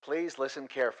Please listen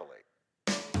carefully.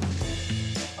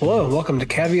 Hello and welcome to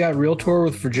Caveat Realtor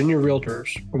with Virginia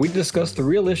Realtors, where we discuss the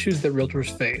real issues that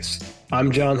realtors face.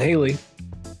 I'm John Haley.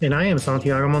 And I am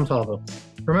Santiago Montalvo.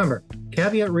 Remember,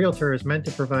 Caveat Realtor is meant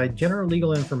to provide general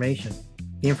legal information.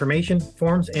 The information,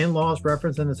 forms, and laws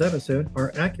referenced in this episode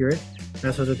are accurate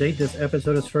as of the date this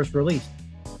episode is first released.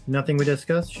 Nothing we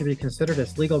discuss should be considered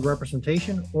as legal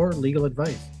representation or legal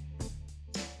advice.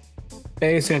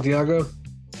 Hey, Santiago.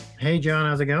 Hey, John,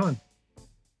 how's it going?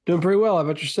 Doing pretty well. How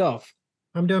about yourself?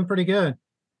 I'm doing pretty good.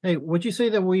 Hey, would you say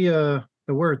that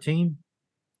we're a team?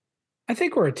 I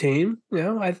think we're a team.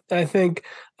 I think,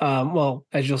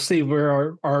 as you'll see,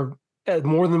 we're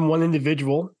more than one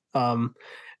individual,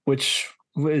 which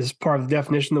is part of the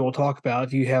definition that we'll talk about.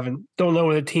 If you don't know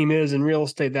what a team is in real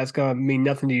estate, that's going to mean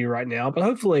nothing to you right now. But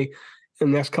hopefully,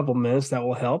 in the next couple of minutes, that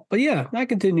will help. But yeah, I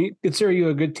consider you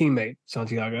a good teammate,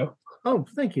 Santiago. Oh,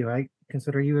 thank you. I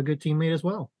consider you a good teammate as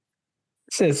well.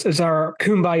 It's our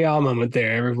kumbaya moment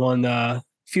there. Everyone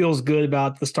feels good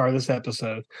about the start of this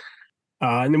episode.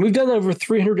 And then we've done over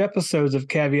 300 episodes of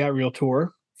Caveat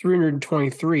Realtor,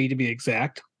 323 to be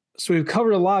exact. So we've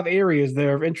covered a lot of areas that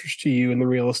are of interest to you in the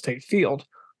real estate field.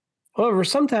 However,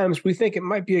 sometimes we think it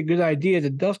might be a good idea to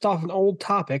dust off an old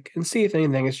topic and see if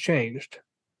anything has changed.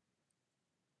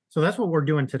 So that's what we're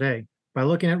doing today by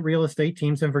looking at real estate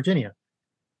teams in Virginia.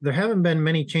 There haven't been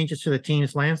many changes to the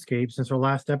team's landscape since our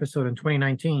last episode in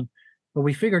 2019, but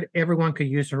we figured everyone could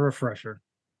use a refresher.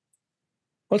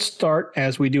 Let's start,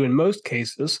 as we do in most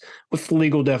cases, with the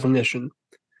legal definition.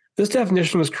 This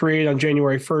definition was created on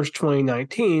January 1st,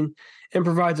 2019, and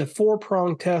provides a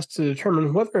four-pronged test to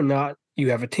determine whether or not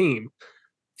you have a team.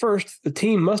 First, the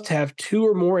team must have two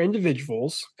or more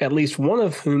individuals, at least one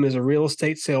of whom is a real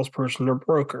estate salesperson or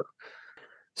broker.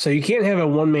 So you can't have a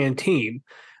one-man team.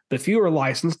 But if you are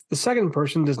licensed, the second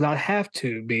person does not have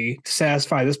to be to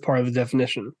satisfy this part of the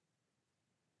definition.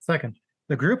 Second,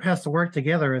 the group has to work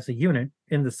together as a unit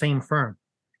in the same firm.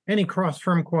 Any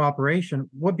cross-firm cooperation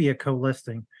would be a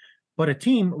co-listing, but a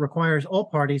team requires all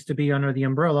parties to be under the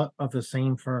umbrella of the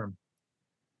same firm.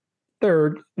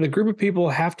 Third, the group of people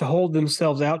have to hold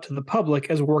themselves out to the public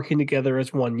as working together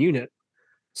as one unit.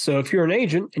 So if you're an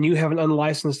agent and you have an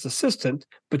unlicensed assistant,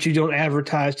 but you don't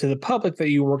advertise to the public that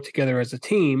you work together as a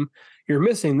team, you're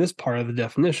missing this part of the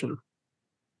definition.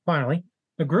 Finally,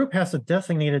 the group has to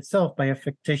designate itself by a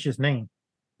fictitious name.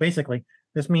 Basically,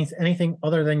 this means anything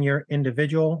other than your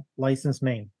individual licensed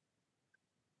name.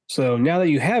 So now that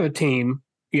you have a team,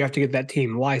 you have to get that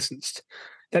team licensed.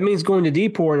 That means going to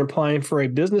DPOR and applying for a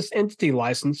business entity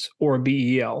license or a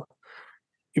BEL.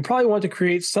 You probably want to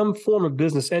create some form of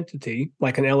business entity,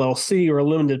 like an LLC or a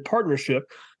limited partnership,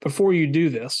 before you do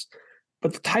this.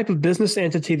 But the type of business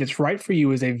entity that's right for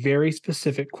you is a very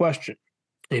specific question.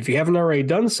 And if you haven't already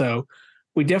done so,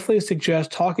 we definitely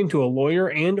suggest talking to a lawyer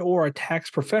and or a tax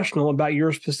professional about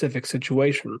your specific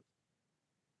situation.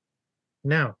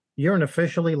 Now, you're an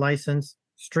officially licensed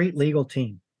street legal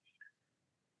team.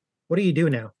 What do you do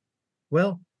now?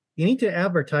 Well, you need to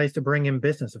advertise to bring in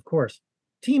business, of course.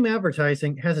 Team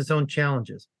advertising has its own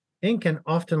challenges and can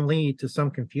often lead to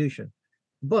some confusion.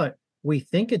 But we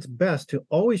think it's best to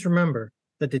always remember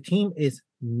that the team is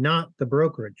not the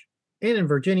brokerage. And in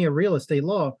Virginia real estate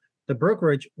law, the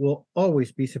brokerage will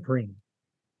always be supreme.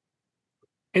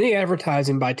 Any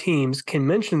advertising by teams can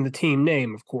mention the team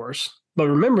name, of course, but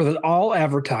remember that all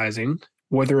advertising,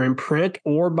 whether in print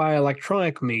or by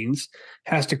electronic means,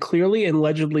 has to clearly and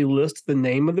legibly list the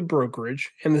name of the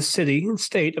brokerage and the city and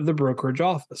state of the brokerage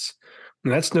office.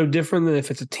 And that's no different than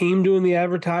if it's a team doing the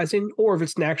advertising or if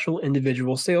it's an actual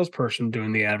individual salesperson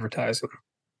doing the advertising.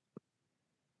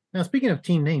 Now, speaking of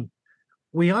team name,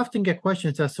 we often get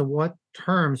questions as to what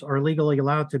terms are legally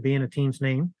allowed to be in a team's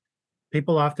name.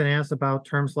 People often ask about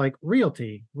terms like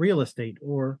realty, real estate,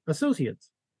 or associates.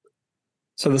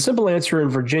 So the simple answer in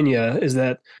Virginia is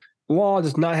that law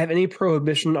does not have any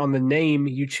prohibition on the name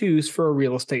you choose for a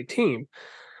real estate team.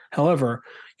 However,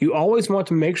 you always want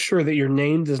to make sure that your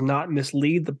name does not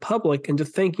mislead the public into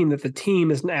thinking that the team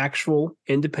is an actual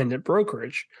independent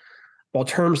brokerage. While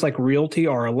terms like realty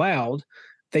are allowed,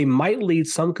 they might lead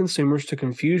some consumers to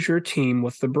confuse your team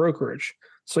with the brokerage.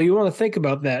 So you want to think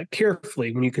about that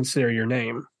carefully when you consider your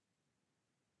name.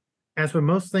 As with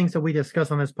most things that we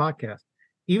discuss on this podcast,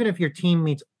 even if your team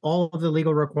meets all of the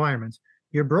legal requirements,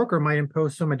 your broker might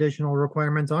impose some additional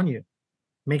requirements on you.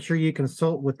 Make sure you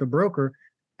consult with the broker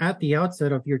at the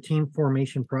outset of your team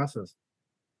formation process.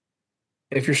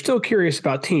 If you're still curious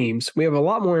about teams, we have a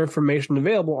lot more information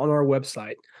available on our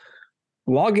website.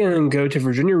 Log in and go to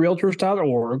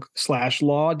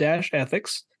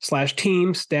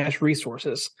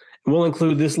virginiarealtors.org/law-ethics/teams-resources We'll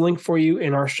include this link for you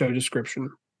in our show description.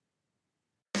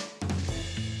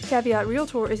 Caveat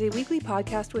Realtor is a weekly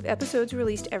podcast with episodes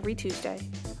released every Tuesday.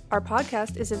 Our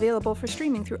podcast is available for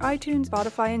streaming through iTunes,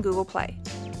 Spotify, and Google Play.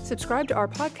 Subscribe to our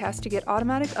podcast to get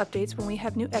automatic updates when we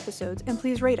have new episodes, and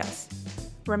please rate us.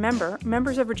 Remember,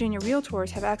 members of Virginia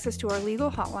Realtors have access to our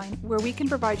legal hotline where we can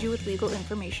provide you with legal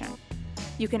information.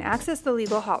 You can access the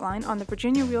legal hotline on the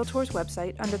Virginia Realtors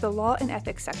website under the Law and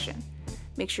Ethics section.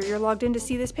 Make sure you're logged in to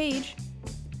see this page.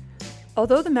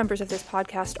 Although the members of this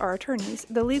podcast are attorneys,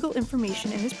 the legal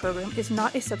information in this program is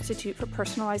not a substitute for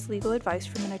personalized legal advice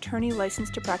from an attorney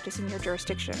licensed to practice in your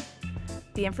jurisdiction.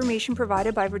 The information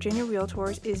provided by Virginia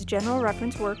Realtors is general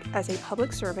reference work as a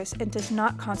public service and does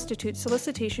not constitute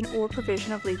solicitation or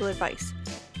provision of legal advice.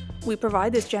 We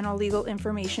provide this general legal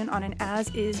information on an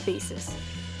as-is basis.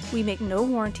 We make no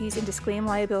warranties and disclaim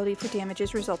liability for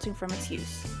damages resulting from its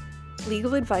use.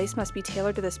 Legal advice must be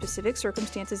tailored to the specific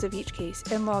circumstances of each case,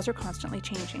 and laws are constantly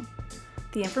changing.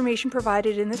 The information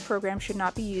provided in this program should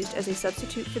not be used as a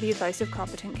substitute for the advice of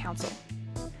competent counsel.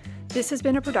 This has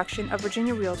been a production of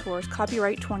Virginia Realtors,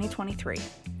 copyright 2023.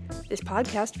 This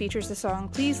podcast features the song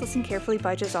Please Listen Carefully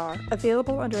by Jahzzar,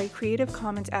 available under a Creative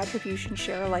Commons Attribution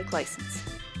Share Alike license.